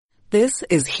This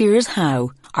is Here's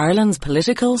How, Ireland's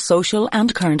political, social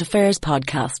and current affairs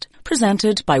podcast,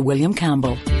 presented by William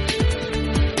Campbell.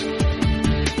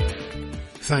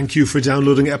 Thank you for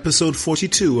downloading episode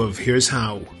 42 of Here's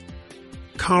How.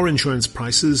 Car insurance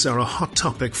prices are a hot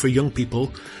topic for young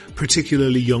people,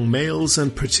 particularly young males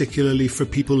and particularly for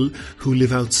people who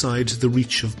live outside the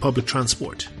reach of public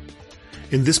transport.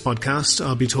 In this podcast,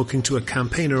 I'll be talking to a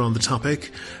campaigner on the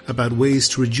topic about ways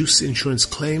to reduce insurance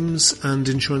claims and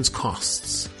insurance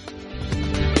costs.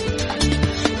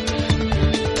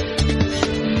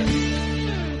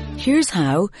 Here's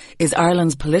How is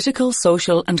Ireland's political,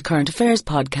 social and current affairs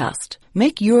podcast.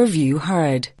 Make your view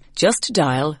heard. Just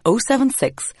dial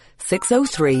 076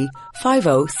 603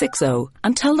 5060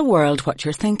 and tell the world what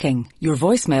you're thinking. Your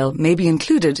voicemail may be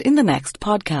included in the next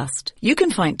podcast. You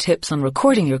can find tips on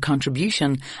recording your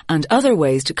contribution and other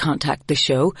ways to contact the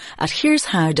show at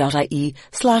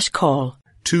here'show.ie/call.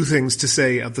 Two things to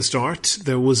say at the start.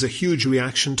 There was a huge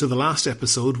reaction to the last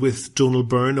episode with Donal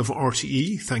Byrne of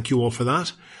RTE. Thank you all for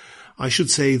that. I should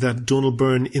say that Donal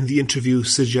Byrne in the interview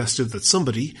suggested that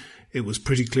somebody, it was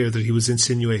pretty clear that he was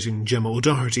insinuating Gemma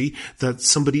O'Doherty, that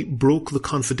somebody broke the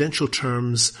confidential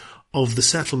terms of the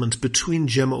settlement between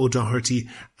Gemma O'Doherty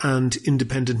and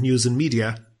Independent News and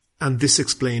Media, and this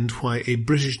explained why a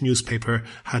British newspaper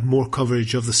had more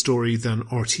coverage of the story than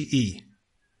RTE.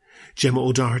 Gemma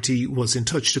O'Doherty was in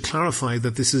touch to clarify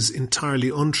that this is entirely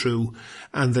untrue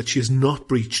and that she has not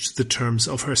breached the terms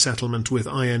of her settlement with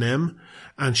INM,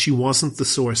 and she wasn't the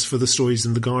source for the stories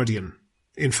in The Guardian.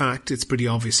 In fact, it's pretty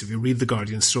obvious if you read The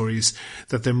Guardian stories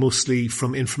that they're mostly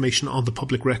from information on the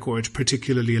public record,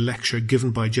 particularly a lecture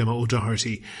given by Gemma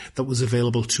O'Doherty that was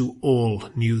available to all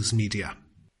news media.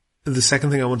 The second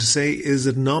thing I want to say is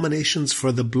that nominations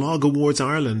for the Blog Awards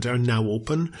Ireland are now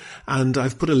open, and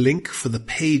I've put a link for the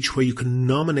page where you can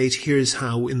nominate Here's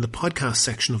How in the podcast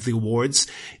section of the awards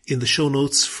in the show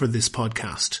notes for this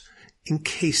podcast, in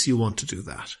case you want to do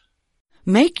that.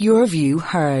 Make your view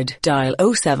heard. Dial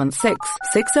 076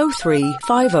 603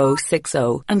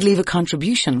 5060 and leave a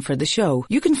contribution for the show.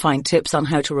 You can find tips on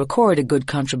how to record a good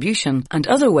contribution and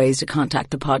other ways to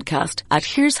contact the podcast at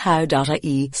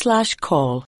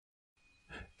here'show.ie/call.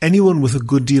 Anyone with a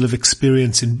good deal of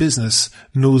experience in business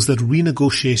knows that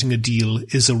renegotiating a deal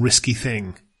is a risky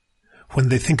thing. When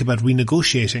they think about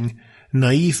renegotiating,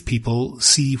 naive people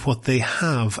see what they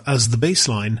have as the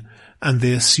baseline and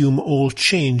they assume all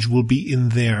change will be in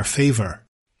their favour.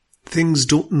 Things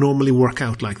don't normally work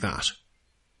out like that.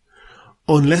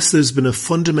 Unless there's been a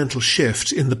fundamental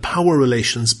shift in the power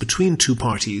relations between two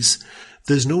parties,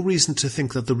 there's no reason to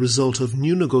think that the result of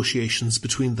new negotiations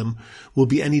between them will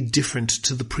be any different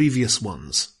to the previous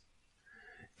ones.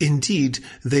 Indeed,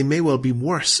 they may well be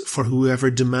worse for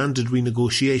whoever demanded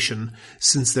renegotiation,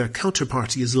 since their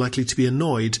counterparty is likely to be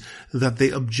annoyed that they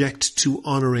object to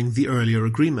honouring the earlier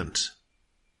agreement.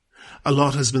 A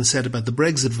lot has been said about the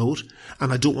Brexit vote,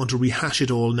 and I don't want to rehash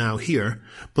it all now here,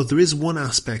 but there is one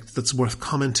aspect that's worth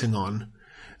commenting on.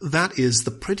 That is the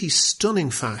pretty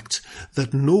stunning fact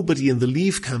that nobody in the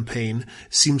Leave campaign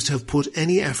seems to have put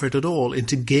any effort at all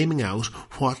into gaming out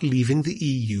what leaving the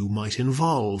EU might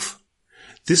involve.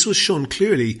 This was shown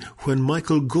clearly when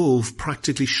Michael Gove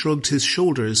practically shrugged his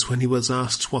shoulders when he was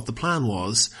asked what the plan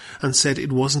was and said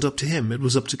it wasn't up to him, it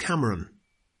was up to Cameron.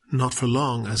 Not for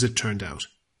long, as it turned out.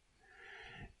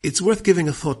 It's worth giving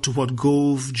a thought to what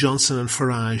Gove, Johnson and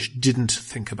Farage didn't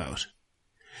think about.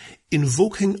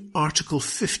 Invoking Article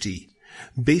 50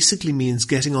 basically means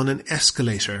getting on an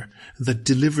escalator that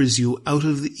delivers you out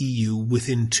of the EU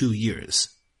within 2 years.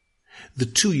 The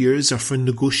 2 years are for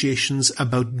negotiations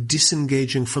about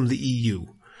disengaging from the EU.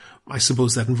 I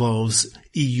suppose that involves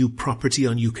EU property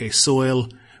on UK soil.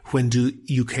 When do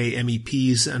UK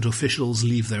MEPs and officials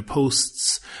leave their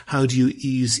posts? How do you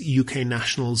ease UK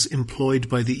nationals employed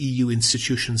by the EU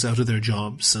institutions out of their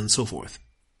jobs, and so forth?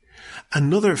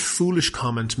 Another foolish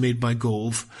comment made by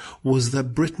Gove was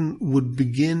that Britain would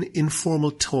begin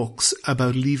informal talks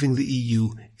about leaving the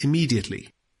EU immediately.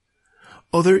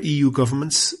 Other EU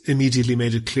governments immediately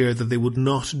made it clear that they would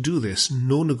not do this,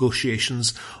 no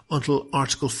negotiations until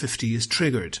Article 50 is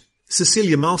triggered.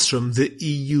 Cecilia Malmström, the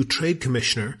EU Trade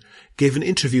Commissioner, gave an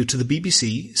interview to the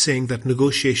BBC saying that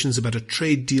negotiations about a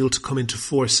trade deal to come into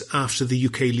force after the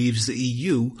UK leaves the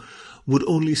EU would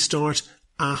only start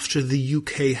after the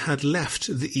UK had left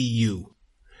the EU.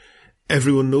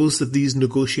 Everyone knows that these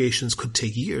negotiations could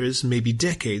take years, maybe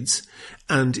decades,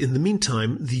 and in the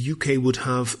meantime, the UK would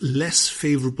have less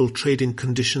favourable trading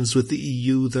conditions with the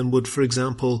EU than would, for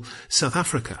example, South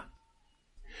Africa.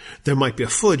 There might be a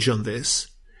fudge on this.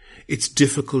 It's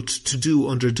difficult to do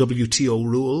under WTO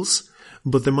rules,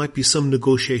 but there might be some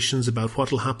negotiations about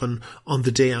what will happen on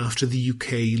the day after the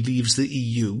UK leaves the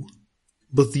EU.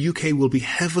 But the UK will be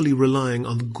heavily relying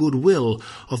on the goodwill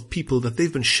of people that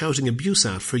they've been shouting abuse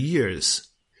at for years.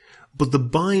 But the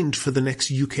bind for the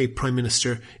next UK Prime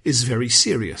Minister is very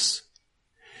serious.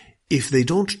 If they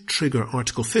don't trigger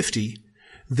Article 50,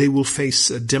 they will face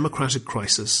a democratic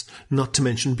crisis, not to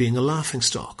mention being a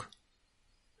laughingstock.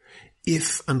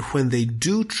 If and when they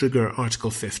do trigger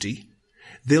Article 50,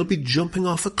 they'll be jumping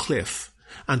off a cliff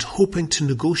and hoping to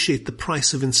negotiate the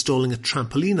price of installing a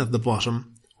trampoline at the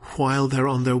bottom while they're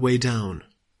on their way down.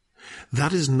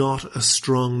 That is not a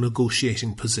strong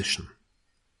negotiating position.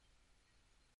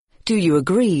 Do you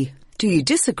agree? Do you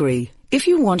disagree? If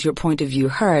you want your point of view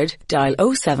heard,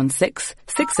 dial 076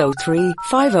 603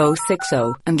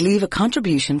 5060 and leave a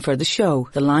contribution for the show.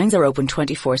 The lines are open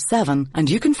 24/7 and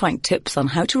you can find tips on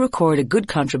how to record a good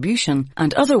contribution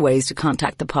and other ways to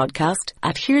contact the podcast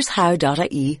at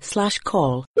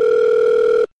here'show.ie/call.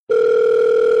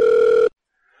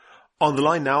 On the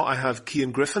line now, I have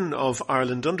Cian Griffin of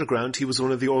Ireland Underground. He was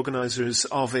one of the organisers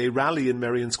of a rally in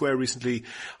Merrion Square recently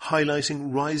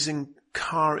highlighting rising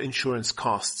car insurance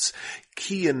costs.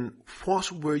 Cian,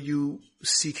 what were you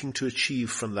seeking to achieve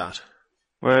from that?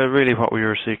 Well, really what we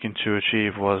were seeking to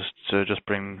achieve was to just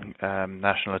bring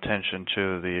national attention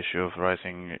to the issue of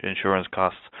rising insurance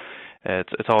costs.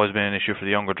 It's always been an issue for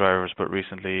the younger drivers, but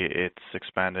recently it's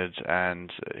expanded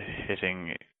and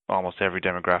hitting almost every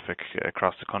demographic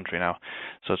across the country now.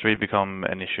 So it's really become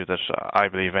an issue that I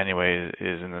believe anyway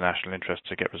is in the national interest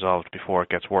to get resolved before it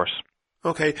gets worse.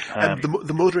 Okay,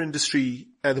 the motor industry,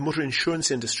 the motor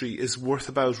insurance industry is worth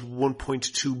about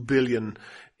 1.2 billion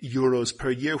euros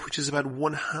per year, which is about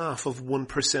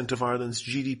 0.5% of Ireland's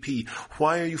GDP.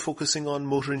 Why are you focusing on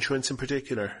motor insurance in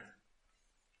particular?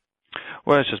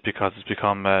 Well, it's just because it's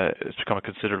become a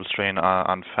considerable strain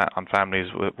on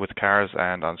families with cars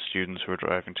and on students who are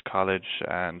driving to college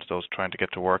and those trying to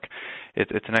get to work.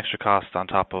 It's an extra cost on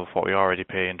top of what we already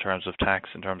pay in terms of tax,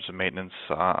 in terms of maintenance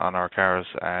on our cars,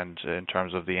 and in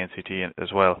terms of the NCT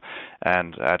as well.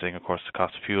 And adding, of course, the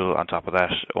cost of fuel on top of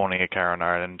that. Owning a car in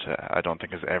Ireland, I don't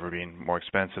think has ever been more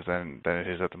expensive than it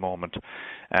is at the moment.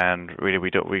 And really,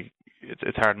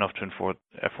 it's hard enough to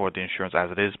afford the insurance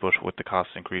as it is, but with the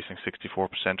costs increasing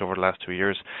 64% over the last 2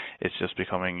 years, it's just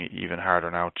becoming even harder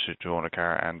now to own a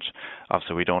car. And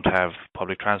obviously we don't have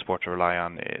public transport to rely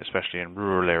on, especially in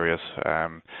rural areas.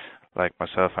 Like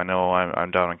myself, I know I'm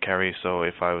down in Kerry, so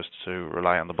if I was to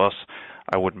rely on the bus,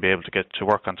 I wouldn't be able to get to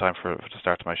work on time for the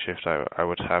start of my shift. I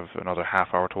would have another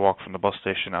half hour to walk from the bus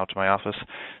station out to my office.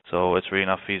 So it's really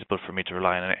not feasible for me to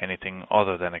rely on anything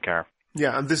other than a car.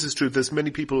 Yeah, and this is true. There's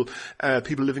many people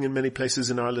living in many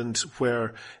places in Ireland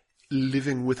where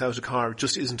living without a car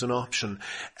just isn't an option.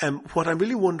 What I'm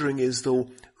really wondering is, though,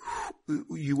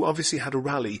 you obviously had a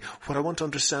rally. What I want to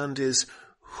understand is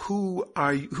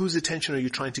whose attention are you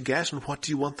trying to get, and what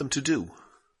do you want them to do?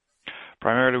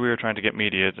 Primarily, we were trying to get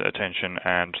media attention,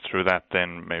 and through that,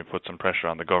 then maybe put some pressure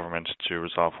on the government to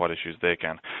resolve what issues they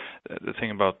can. The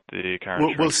thing about the car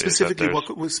insurance specifically,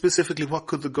 what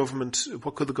could the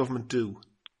government do?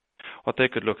 What they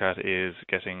could look at is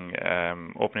getting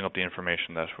opening up the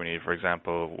information that we need, for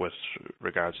example, with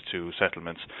regards to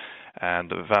settlements. And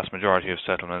the vast majority of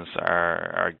settlements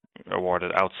are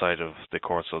awarded outside of the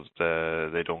court, so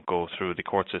they don't go through the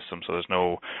court system, so there's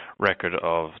no record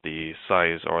of the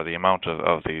size or the amount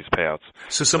of these payouts.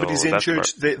 So somebody's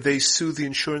injured, they sue the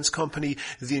insurance company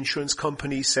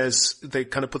says they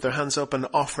kind of put their hands up and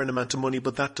offer an amount of money,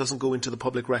 but that doesn't go into the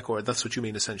public record. That's what you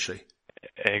mean, essentially?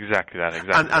 Exactly that.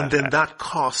 And then that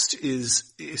cost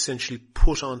is essentially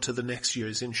put onto the next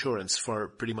year's insurance for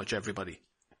pretty much everybody.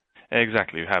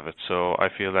 Exactly, you have it. So I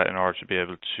feel that in order to be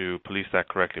able to police that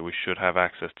correctly, we should have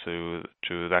access to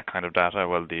that kind of data.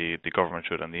 Well, the government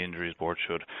should, and the injuries board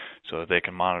should, so that they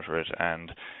can monitor it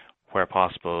and, where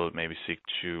possible, maybe seek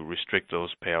to restrict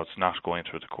those payouts not going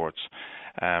through the courts.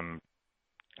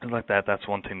 Like that's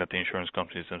one thing that the insurance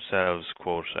companies themselves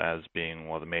quote as being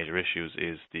one of the major issues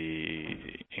is the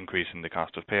increase in the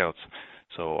cost of payouts.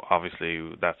 So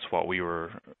obviously that's what we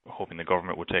were hoping the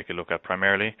government would take a look at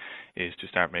primarily, is to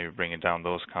start maybe bringing down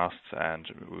those costs, and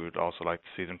we would also like to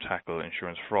see them tackle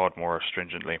insurance fraud more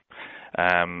stringently.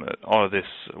 All of this,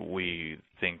 we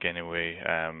think anyway,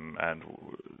 and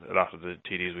a lot of the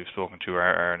TDs we've spoken to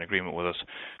are in agreement with us,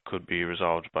 could be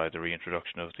resolved by the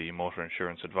reintroduction of the Motor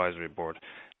Insurance Advisory Board.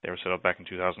 They were set up back in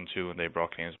 2002 and they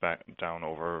brought claims back down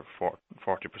over 40%,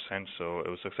 so it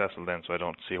was successful then, so I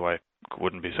don't see why it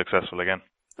wouldn't be successful again.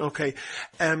 Okay.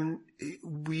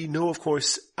 We know, of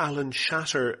course, Alan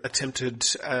Shatter attempted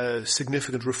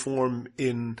significant reform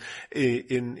in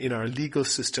our legal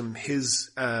system.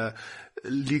 His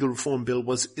legal reform bill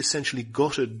was essentially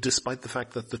gutted, despite the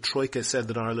fact that the Troika said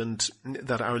that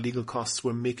our legal costs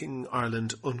were making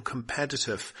Ireland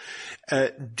uncompetitive.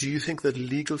 Do you think that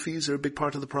legal fees are a big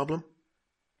part of the problem?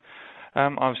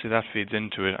 Obviously, that feeds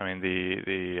into it. I mean,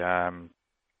 the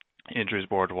Injuries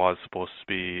Board was supposed to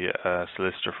be a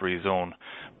solicitor-free zone,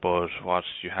 but what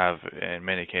you have in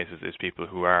many cases is people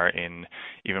who are in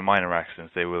even minor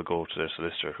accidents. They will go to their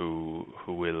solicitor, who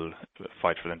will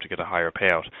fight for them to get a higher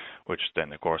payout, which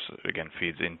then, of course, again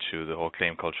feeds into the whole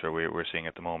claim culture we're seeing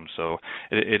at the moment. So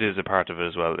it is a part of it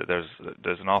as well.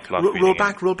 There's an awful lot. Roll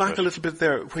back a little bit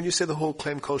there. When you say the whole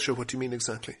claim culture, what do you mean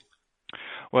exactly?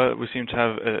 Well, we seem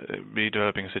to be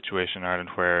developing a situation in Ireland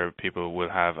where people will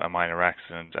have a minor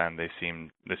accident and they see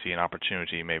an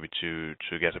opportunity maybe to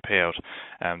get a payout.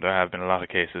 There have been a lot of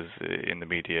cases in the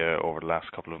media over the last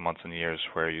couple of months and years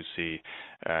where you see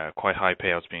quite high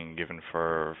payouts being given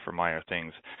for minor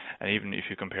things. And even if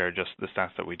you compare just the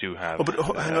stats that we do have... Oh, but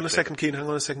hang on a second, Keane.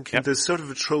 Yep. There's sort of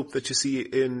a trope that you see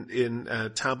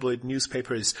in tabloid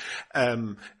newspapers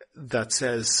that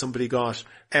says somebody got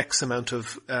X amount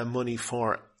of money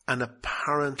for an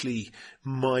apparently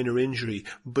minor injury.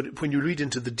 But when you read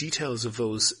into the details of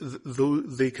those, though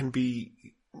they can be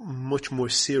much more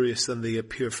serious than they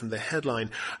appear from the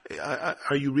headline.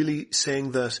 Are you really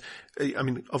saying that, I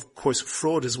mean, of course,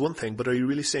 fraud is one thing, but are you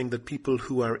really saying that people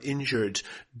who are injured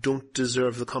don't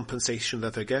deserve the compensation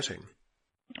that they're getting?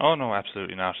 Oh no,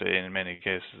 absolutely not. In many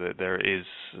cases,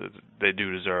 they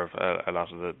do deserve a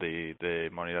lot of the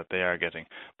money that they are getting,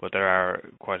 but there are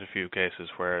quite a few cases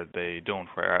where they don't,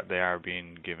 where they are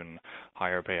being given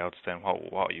higher payouts than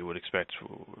what you would expect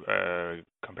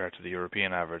compared to the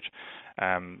European average.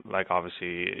 Like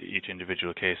obviously each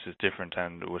individual case is different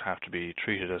and would have to be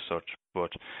treated as such,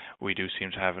 but we do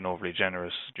seem to have an overly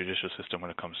generous judicial system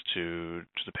when it comes to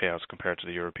the payouts compared to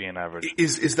the European average.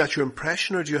 Is that your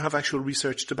impression, or do you have actual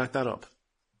research to back that up?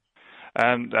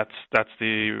 That's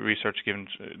the research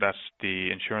that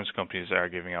the insurance companies are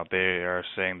giving out. They are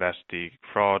saying that the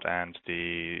fraud and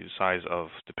the size of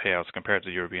the payouts compared to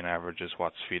the European average is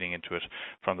what's feeding into it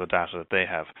from the data that they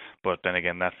have. But then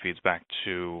again, that feeds back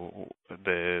to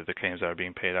the claims that are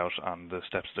being paid out on the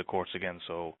steps of the courts again.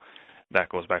 So that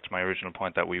goes back to my original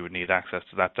point that we would need access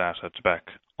to that data to back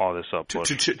all this up. To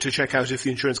check out if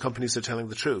the insurance companies are telling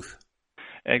the truth.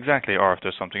 Exactly, or if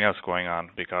there's something else going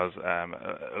on, because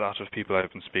a lot of people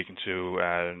I've been speaking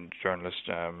to, journalists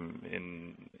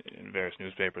in various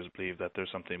newspapers, believe that there's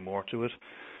something more to it.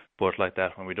 But like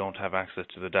that, when we don't have access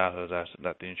to the data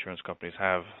that the insurance companies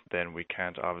have, then we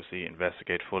can't obviously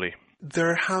investigate fully.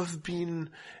 There have been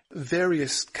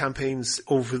various campaigns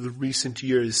over the recent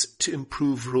years to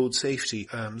improve road safety.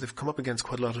 They've come up against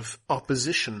quite a lot of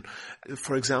opposition.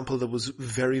 For example, there was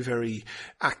very, very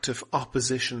active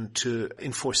opposition to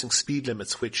enforcing speed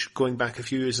limits, which going back a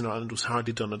few years in Ireland was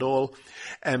hardly done at all.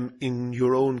 In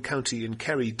your own county, in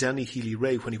Kerry, Danny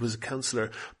Healy-Rae, when he was a councillor,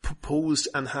 proposed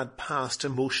and had passed a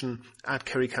motion at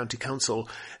Kerry County Council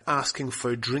asking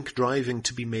for drink driving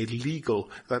to be made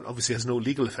legal. That obviously has no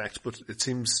legal effect, but it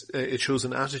seems it shows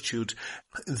an attitude.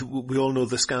 We all know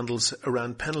the scandals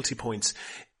around penalty points.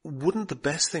 Wouldn't the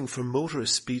best thing for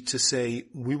motorists be to say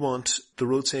we want the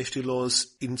road safety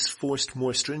laws enforced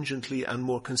more stringently and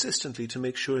more consistently to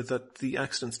make sure that the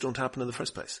accidents don't happen in the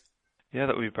first place? Yeah,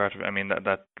 that would be part of it. I mean,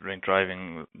 that drink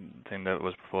driving thing that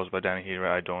was proposed by Danny Healy-Rae,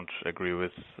 I don't agree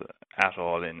with at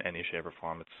all in any shape or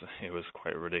form. It was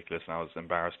quite ridiculous, and I was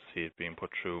embarrassed to see it being put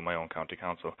through my own county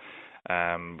council.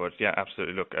 But yeah,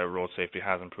 absolutely. Look, road safety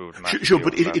has improved massively. Sure,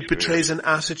 but it betrays an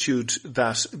attitude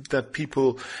that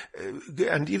people,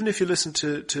 and even if you listen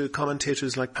to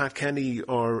commentators like Pat Kenny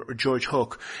or George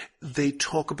Hook, they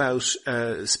talk about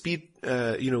speed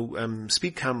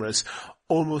cameras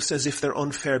almost as if they're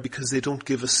unfair because they don't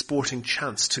give a sporting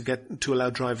chance to allow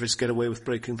drivers get away with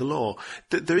breaking the law.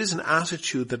 There is an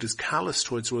attitude that is callous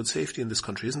towards road safety in this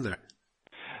country, isn't there?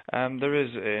 There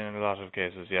is in a lot of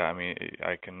cases, yeah. I mean,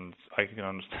 I can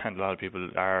understand a lot of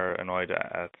people are annoyed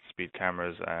at speed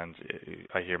cameras, and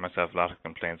I hear myself a lot of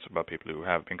complaints about people who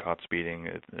have been caught speeding.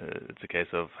 It's a case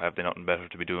of have they nothing better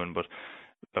to be doing, but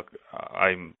look,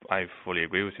 I fully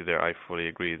agree with you there. I fully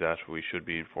agree that we should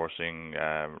be enforcing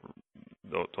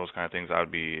those kind of things, I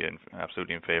would be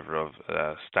absolutely in favour of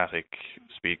static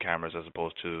speed cameras as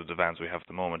opposed to the vans we have at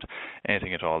the moment.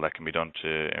 Anything at all that can be done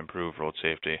to improve road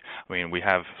safety. I mean, we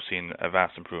have seen a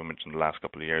vast improvement in the last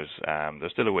couple of years.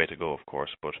 There's still a way to go, of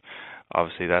course, but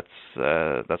obviously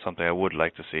that's something I would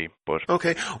like to see. But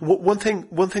okay, one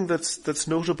thing that's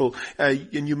notable, and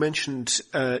you mentioned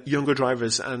younger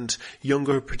drivers, and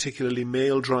younger, particularly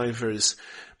male drivers,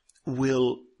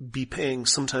 will be paying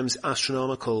sometimes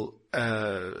astronomical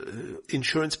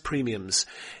insurance premiums.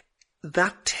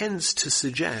 That tends to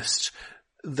suggest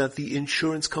that the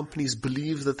insurance companies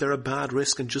believe that they're a bad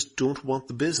risk and just don't want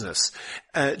the business.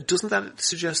 Doesn't that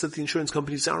suggest that the insurance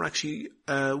companies are actually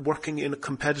working in a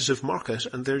competitive market,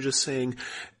 and they're just saying,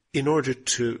 in order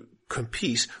to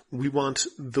compete, we want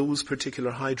those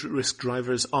particular high-risk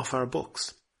drivers off our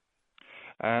books?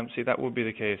 See, that would be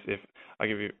the case if I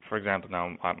give you, for example,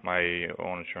 now my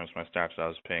own insurance when I started, I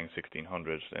was paying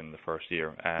 $1,600 in the first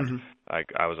year, and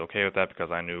I was okay with that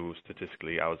because I knew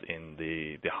statistically I was in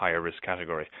the higher risk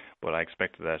category. But I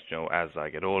expected that, as I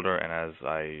get older and as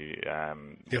I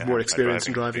you have more experience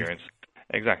in driving.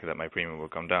 Exactly, that my premium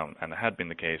would come down. And it had been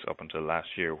the case up until last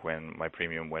year when my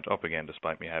premium went up again,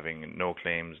 despite me having no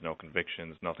claims, no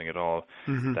convictions, nothing at all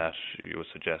that you would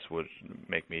suggest would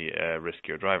make me a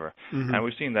riskier driver. And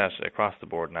we've seen that across the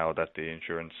board now, that the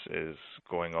insurance is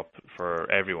going up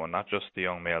for everyone, not just the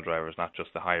young male drivers, not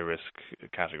just the high risk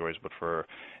categories, but for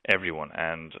everyone.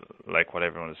 And like what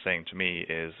everyone is saying to me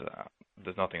is,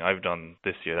 there's nothing I've done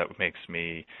this year that makes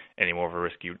me any more of a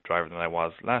risky driver than I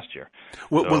was last year.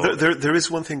 Well, there is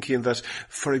one thing, Cian, that,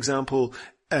 for example,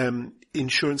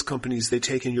 insurance companies, they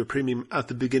take in your premium at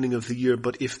the beginning of the year,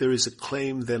 but if there is a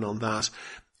claim then on that,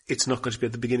 it's not going to be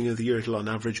at the beginning of the year. It'll on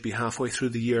average be halfway through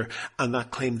the year, and that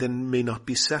claim then may not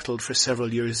be settled for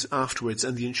several years afterwards,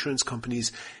 and the insurance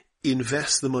companies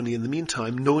invest the money in the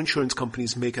meantime. No insurance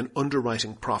companies make an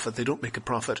underwriting profit. They don't make a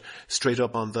profit straight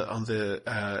up on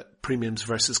the premiums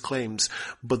versus claims,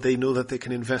 but they know that they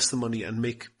can invest the money and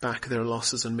make back their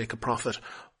losses and make a profit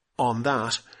on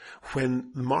that, when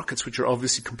the markets, which are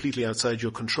obviously completely outside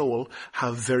your control,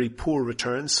 have very poor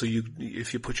returns. So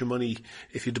if you put your money,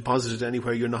 if you deposit it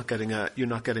anywhere, you're not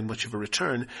getting much of a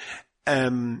return.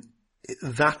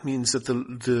 That means that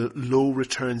the low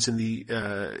returns in the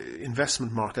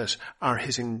investment market are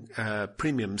hitting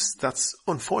premiums. That's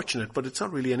unfortunate, but it's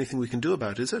not really anything we can do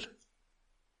about, is it?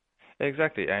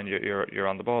 Exactly, and you're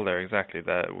on the ball there. Exactly,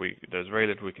 that there's very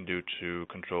little we can do to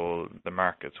control the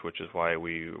markets, which is why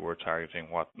we were targeting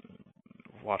what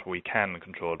we can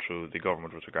control through the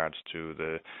government with regards to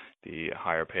the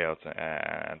higher payouts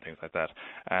and things like that.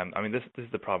 I mean, this is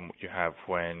the problem you have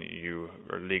when you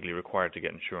are legally required to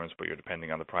get insurance, but you're depending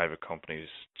on the private companies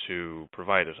to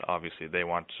provide it. Obviously, they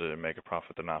want to make a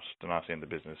profit. They're not in the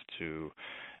business to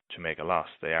make a loss.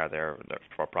 They are there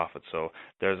for profit. So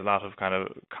there's a lot of kind of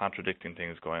contradicting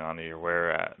things going on here,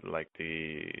 where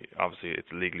obviously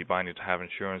it's legally binding to have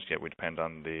insurance, yet we depend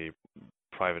on the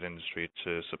private industry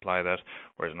to supply that,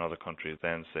 whereas in other countries,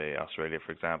 then say Australia,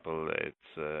 for example,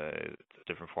 it's a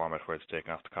different format where it's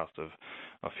taken off the cost of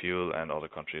fuel, and other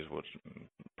countries would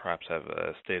perhaps have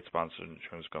a state-sponsored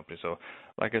insurance company. So,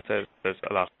 like I said, there's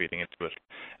a lot feeding into it.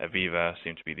 Aviva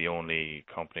seem to be the only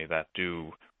company that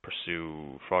do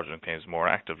pursue fraudulent claims more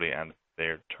actively, and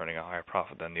they're turning a higher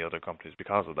profit than the other companies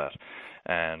because of that.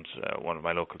 And one of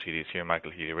my local TDs here, Michael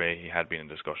Healy-Ray, he had been in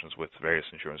discussions with various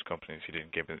insurance companies. He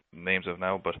didn't give the names of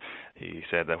now, but he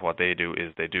said that what they do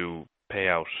is they do pay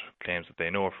out claims that they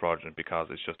know are fraudulent because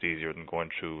it's just easier than going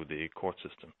through the court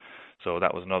system. So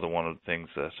that was another one of the things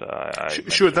that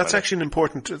Sure, that's actually an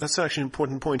important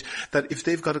point, that if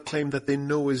they've got a claim that they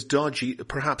know is dodgy,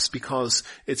 perhaps because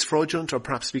it's fraudulent or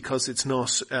perhaps because it's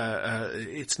not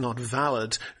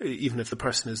valid, even if the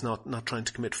person is not trying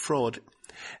to commit fraud,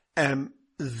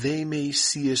 they may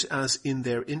see it as in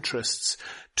their interests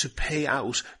to pay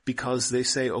out, because they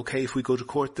say, okay, if we go to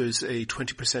court, there's a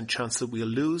 20% chance that we'll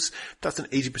lose. That's an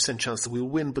 80% chance that we'll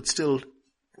win, but still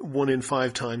 1 in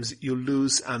 5 times you'll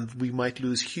lose, and we might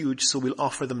lose huge. So we'll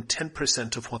offer them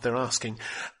 10% of what they're asking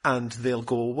and they'll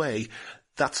go away.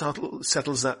 That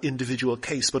settles that individual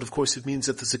case. But of course it means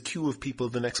that there's a queue of people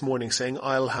the next morning saying,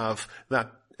 I'll have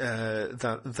that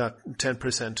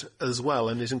 10% as well,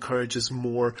 and it encourages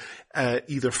more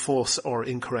either false or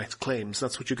incorrect claims.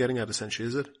 That's what you're getting at, essentially,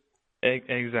 is it?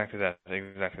 Exactly that.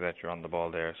 You're on the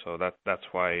ball there. So that's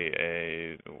why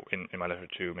in my letter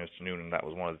to Minister Noonan, that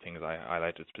was one of the things I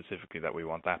highlighted specifically, that we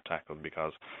want that tackled,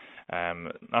 because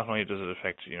not only does it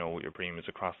affect your premiums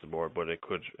across the board, but it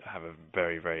could have a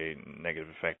very, very negative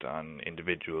effect on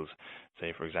individuals.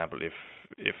 Say, for example, if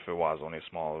it was only a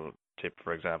small tip,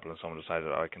 for example, and someone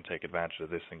decided I can take advantage of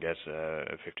this and get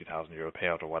a €50,000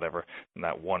 payout or whatever, and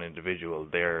that one individual,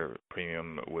 their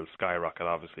premium will skyrocket,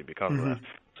 obviously, because of that.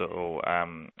 So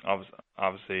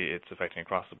obviously it's affecting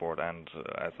across the board, and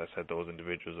as I said, those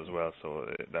individuals as well. So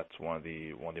that's one of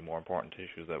the more important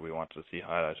issues that we wanted to see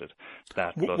highlighted.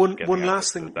 That one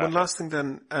last thing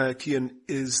then, Cian,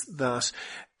 is that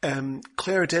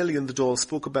Claire Daly in the Dáil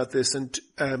spoke about this, and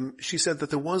she said that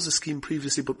there was a scheme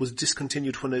previously but was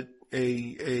discontinued when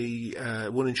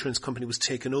one insurance company was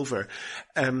taken over.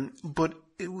 But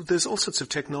there's all sorts of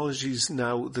technologies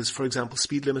now. There's, for example,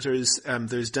 speed limiters.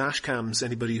 There's dash cams.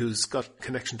 Anybody who's got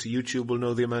connection to YouTube will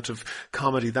know the amount of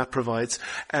comedy that provides.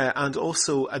 And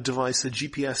also a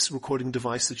GPS recording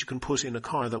device that you can put in a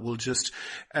car that will just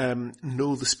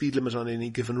know the speed limit on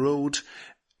any given road,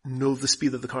 know the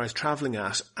speed that the car is travelling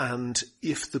at, and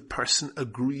if the person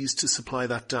agrees to supply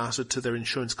that data to their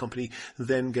insurance company,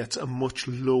 then gets a much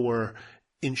lower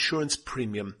insurance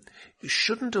premium.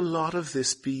 Shouldn't a lot of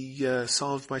this be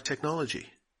solved by technology?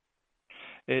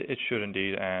 It should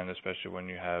indeed, and especially when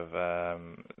you have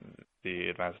the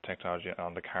advanced technology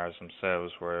on the cars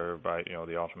themselves, whereby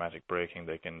the automatic braking,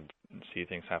 they can see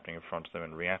things happening in front of them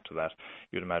and react to that.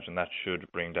 You'd imagine that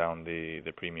should bring down the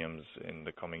premiums in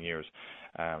the coming years.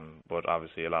 But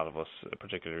obviously, a lot of us,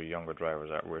 particularly younger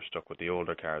drivers, we're stuck with the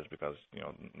older cars because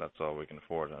that's all we can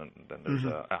afford, and then there's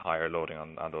a higher loading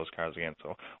on those cars again.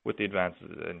 So with the advances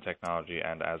in technology,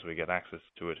 and as we get access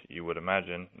to it, you would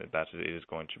imagine that it is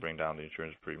going to bring down the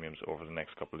insurance premiums over the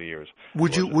next couple of years.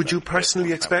 Would you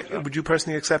personally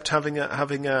accept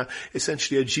having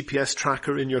essentially a GPS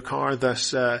tracker in your car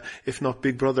that, if not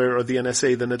Big Brother or the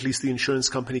NSA, then at least the insurance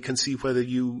company can see whether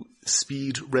you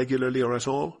speed regularly or at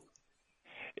all?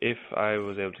 If I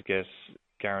was able to get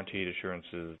guaranteed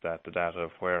assurances that the data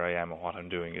of where I am and what I'm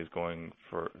doing is going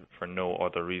for no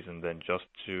other reason than just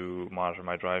to monitor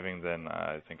my driving, then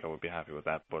I think I would be happy with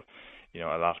that. But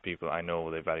a lot of people, I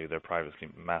know, they value their privacy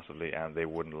massively, and they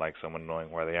wouldn't like someone knowing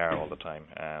where they are all the time.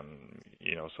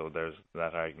 So there's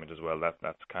that argument as well.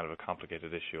 That's kind of a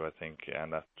complicated issue, I think,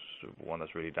 and that's one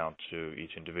that's really down to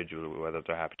each individual whether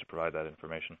they're happy to provide that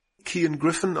information. Cian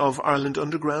Griffin of Ireland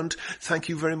Underground, thank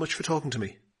you very much for talking to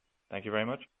me. Thank you very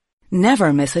much.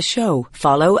 Never miss a show.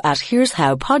 Follow at Here's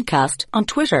How Podcast on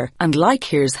Twitter and like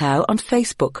Here's How on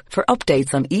Facebook for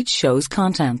updates on each show's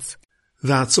contents.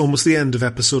 That's almost the end of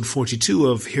episode 42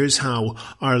 of Here's How,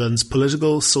 Ireland's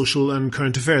political, social and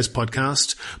current affairs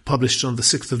podcast, published on the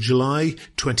 6th of July,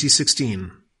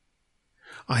 2016.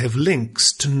 I have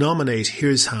links to nominate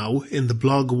Here's How in the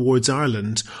Blog Awards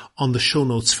Ireland on the show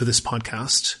notes for this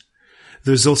podcast.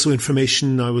 There's also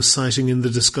information I was citing in the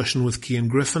discussion with Cian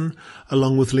Griffin,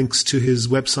 along with links to his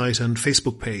website and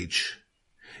Facebook page.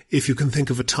 If you can think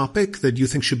of a topic that you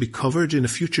think should be covered in a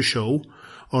future show,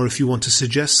 or if you want to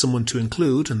suggest someone to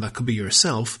include, and that could be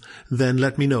yourself, then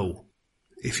let me know.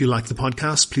 If you like the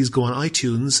podcast, please go on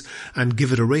iTunes and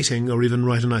give it a rating or even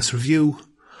write a nice review.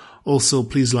 Also,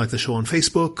 please like the show on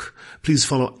Facebook. Please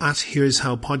follow at Here's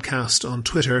How Podcast on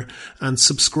Twitter and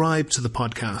subscribe to the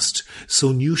podcast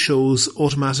so new shows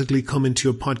automatically come into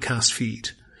your podcast feed.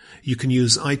 You can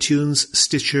use iTunes,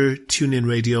 Stitcher, TuneIn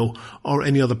Radio, or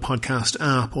any other podcast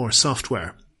app or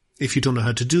software. If you don't know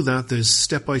how to do that, there's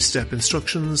step-by-step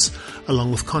instructions along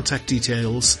with contact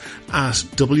details at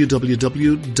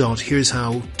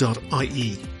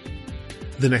www.here'show.ie.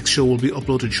 The next show will be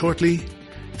uploaded shortly.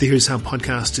 The Here's How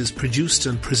podcast is produced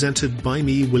and presented by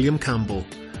me, William Campbell.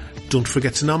 Don't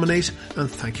forget to nominate, and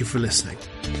thank you for listening.